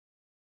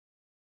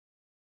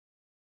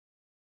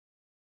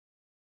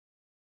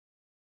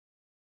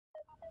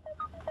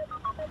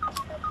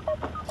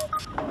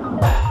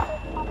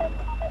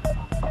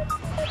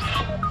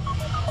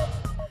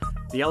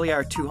The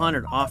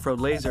LAR200 off-road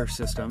laser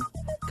system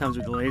comes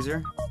with a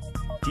laser,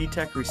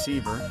 D-Tech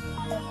receiver,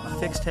 a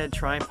fixed head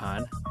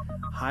tripod,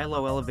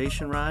 high-low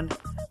elevation rod,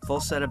 full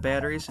set of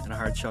batteries, and a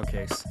hard shell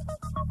case.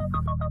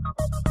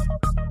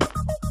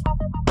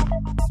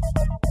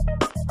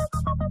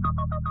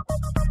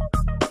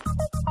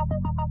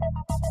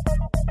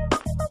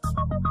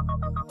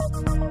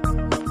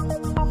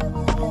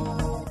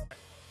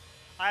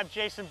 I'm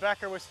Jason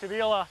Becker with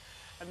Stabila,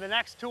 and the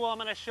next tool I'm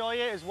going to show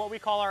you is what we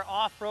call our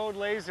off-road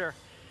laser.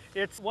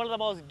 It's one of the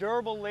most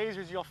durable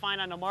lasers you'll find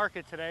on the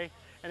market today,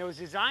 and it was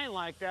designed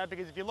like that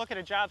because if you look at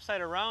a job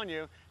site around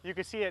you, you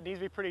can see it needs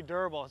to be pretty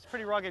durable. It's a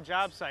pretty rugged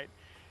job site.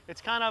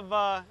 It's kind of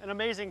an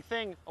amazing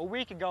thing. A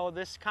week ago,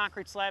 this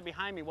concrete slab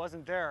behind me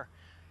wasn't there.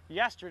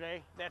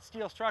 Yesterday, that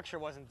steel structure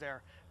wasn't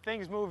there.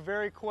 Things move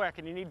very quick,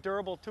 and you need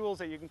durable tools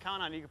that you can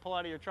count on. You can pull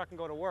out of your truck and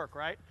go to work,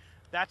 right?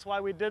 That's why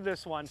we did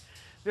this one.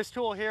 This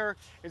tool here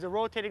is a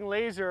rotating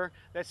laser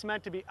that's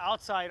meant to be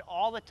outside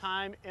all the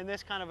time in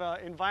this kind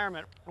of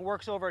environment. It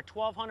works over a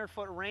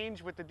 1,200-foot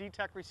range with the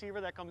D-Tech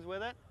receiver that comes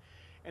with it.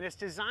 And it's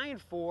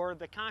designed for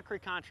the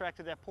concrete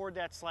contractor that poured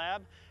that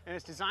slab, and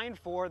it's designed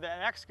for the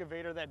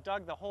excavator that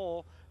dug the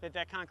hole that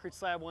that concrete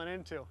slab went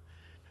into.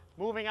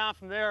 Moving on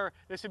from there,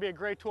 this would be a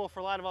great tool for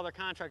a lot of other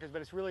contractors, but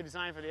it's really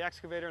designed for the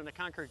excavator and the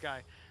concrete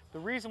guy. The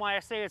reason why I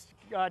say it's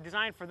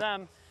designed for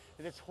them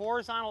is it's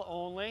horizontal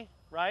only,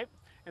 right?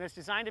 And it's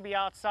designed to be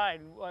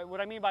outside.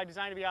 What I mean by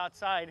designed to be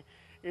outside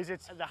is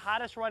it's the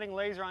hottest running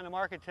laser on the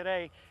market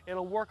today.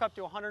 It'll work up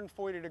to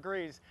 140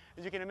 degrees.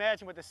 As you can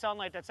imagine, with the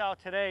sunlight that's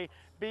out today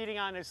beating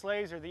on this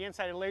laser, the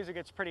inside of the laser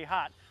gets pretty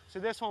hot. So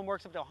this one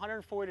works up to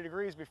 140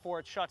 degrees before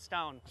it shuts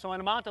down. So I'm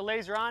gonna mount the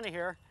laser onto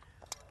here,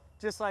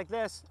 just like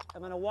this.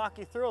 I'm gonna walk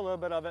you through a little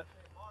bit of it.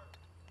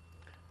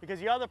 Because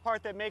the other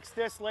part that makes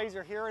this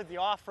laser here, the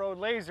off-road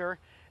laser,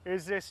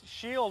 is this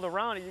shield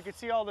around it. You can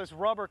see all this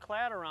rubber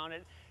clad around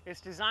it. It's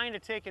designed to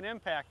take an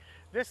impact.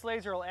 This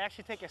laser will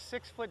actually take a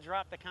 6-foot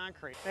drop to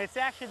concrete. And it's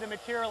actually the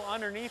material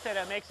underneath it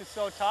that makes it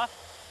so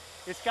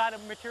tough. It's got a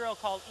material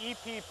called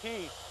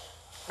EPP.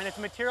 And it's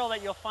material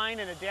that you'll find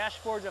in the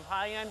dashboards of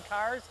high-end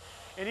cars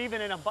and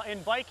even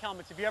in bike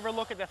helmets. If you ever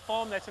look at the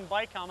foam that's in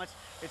bike helmets,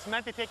 it's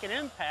meant to take an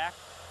impact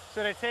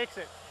so that it takes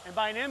it. And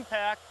by an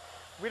impact,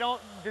 we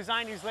don't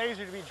design these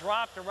lasers to be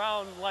dropped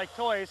around like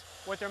toys.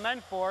 What they're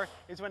meant for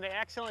is when they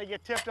accidentally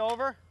get tipped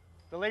over,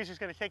 the laser's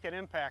going to take that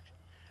impact.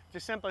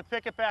 Just simply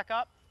pick it back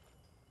up,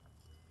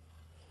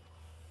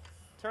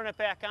 turn it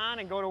back on,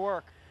 and go to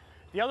work.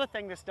 The other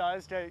thing this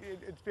does to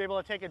be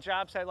able to take a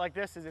job site like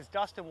this is it's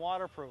dust and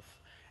waterproof.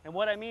 And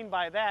what I mean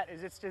by that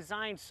is it's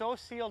designed so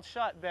sealed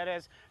shut that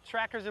as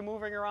tractors are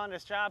moving around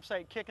this job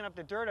site, kicking up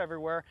the dirt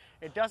everywhere,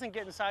 it doesn't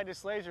get inside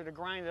this laser to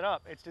grind it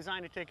up. It's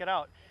designed to take it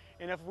out.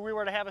 And if we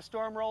were to have a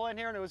storm roll in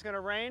here and it was going to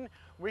rain,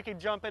 we could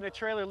jump in a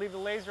trailer, leave the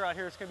laser out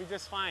here. It's going to be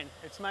just fine.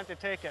 It's meant to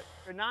take it.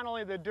 And not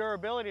only the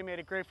durability made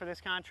it great for this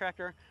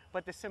contractor,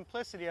 but the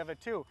simplicity of it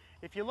too.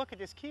 If you look at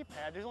this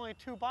keypad, there's only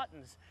 2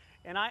 buttons.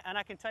 And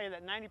I can tell you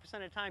that 90%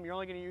 of the time you're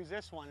only going to use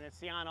this one, and it's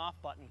the on-off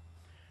button.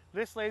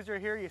 This laser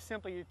here, you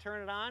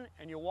turn it on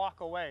and you walk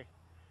away.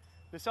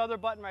 This other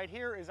button right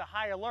here is a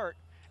high alert.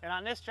 And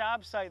on this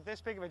job site, this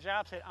big of a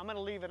job site, I'm going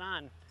to leave it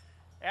on.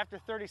 After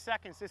 30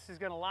 seconds, this is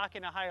going to lock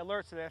in a high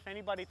alert so that if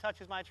anybody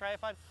touches my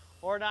tripod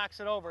or knocks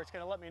it over, it's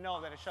going to let me know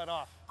that it shut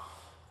off.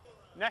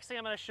 Next thing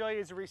I'm going to show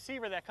you is a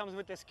receiver that comes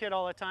with this kit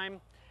all the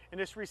time. And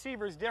this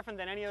receiver is different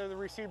than any other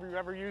receiver you've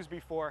ever used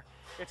before.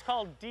 It's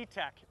called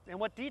D-Tech. And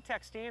what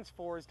D-Tech stands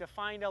for is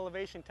Defined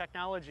Elevation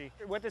Technology.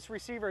 What this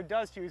receiver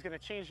does to you is going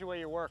to change the way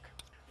you work.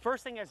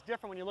 First thing that's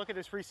different when you look at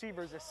this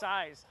receiver is the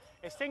size.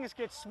 As things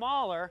get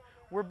smaller,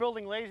 we're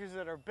building lasers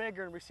that are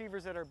bigger and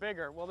receivers that are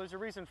bigger. Well, there's a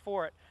reason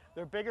for it.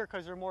 They're bigger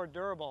because they're more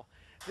durable.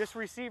 This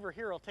receiver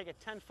here will take a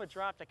 10-foot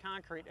drop to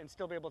concrete and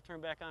still be able to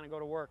turn back on and go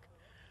to work.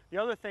 The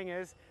other thing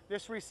is,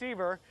 this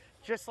receiver,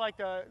 just like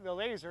the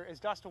laser, is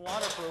dust and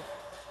waterproof,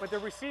 but the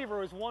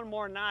receiver is one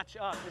more notch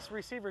up. This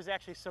receiver is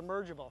actually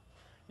submergible.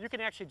 You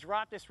can actually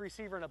drop this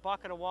receiver in a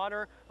bucket of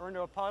water or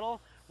into a puddle,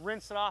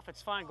 rinse it off,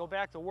 it's fine, go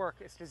back to work.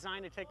 It's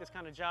designed to take this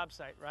kind of job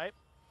site, right?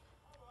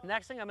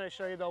 Next thing I'm going to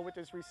show you though with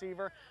this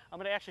receiver, I'm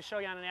going to actually show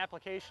you on an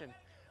application.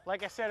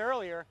 Like I said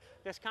earlier,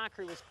 this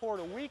concrete was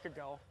poured a week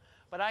ago,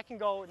 but I can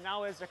go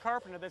now as the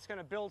carpenter that's going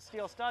to build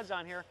steel studs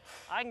on here,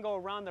 I can go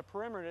around the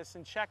perimeter of this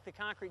and check the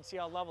concrete and see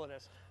how level it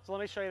is. So let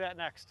me show you that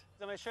next.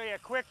 I'm going to show you a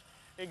quick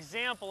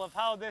example of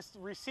how this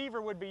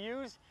receiver would be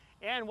used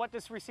and what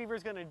this receiver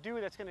is going to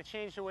do that's going to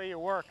change the way you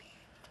work.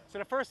 So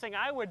the first thing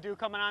I would do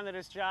coming onto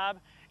this job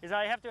is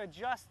I have to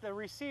adjust the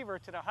receiver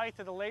to the height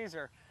of the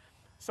laser.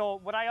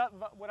 So what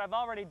I've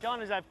already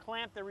done is I've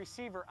clamped the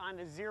receiver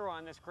onto 0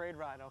 on this grade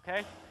rod,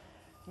 okay?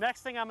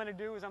 Next thing I'm going to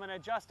do is I'm going to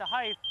adjust the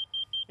height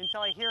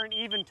until I hear an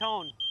even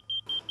tone.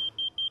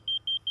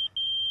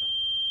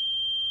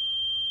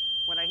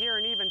 When I hear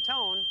an even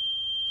tone,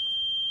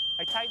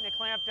 I tighten the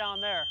clamp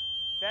down there.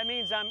 That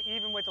means I'm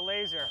even with the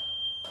laser.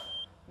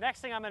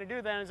 Next thing I'm going to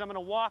do then is I'm going to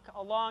walk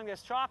along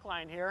this chalk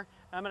line here,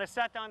 and I'm going to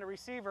set down the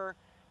receiver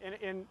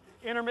in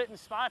intermittent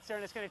spots there,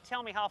 and it's going to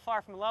tell me how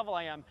far from level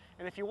I am.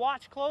 And if you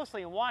watch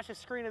closely and watch the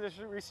screen of this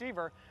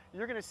receiver,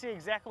 you're going to see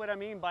exactly what I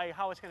mean by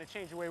how it's going to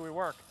change the way we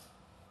work.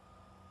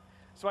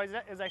 So as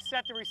I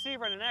set the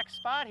receiver in the next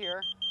spot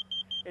here,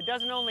 it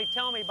doesn't only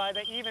tell me by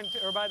the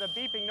by the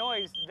beeping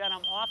noise that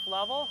I'm off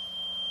level.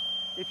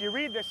 If you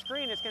read the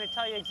screen, it's going to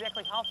tell you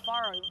exactly how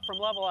far from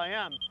level I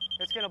am.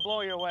 It's going to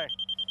blow you away.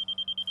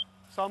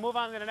 So I'll move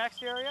on to the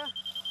next area.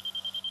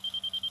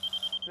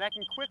 And I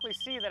can quickly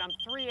see that I'm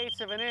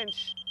 3/8 of an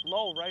inch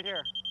low right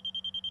here.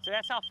 So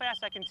that's how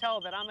fast I can tell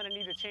that I'm going to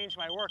need to change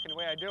my work and the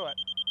way I do it.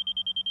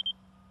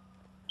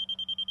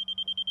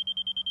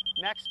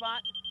 Next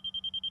spot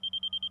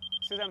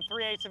says I'm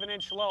 3/8 of an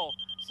inch low.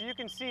 So you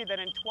can see that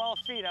in 12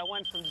 feet I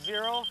went from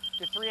 0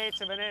 to 3/8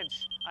 of an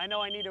inch. I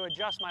know I need to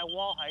adjust my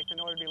wall height in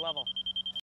order to be level.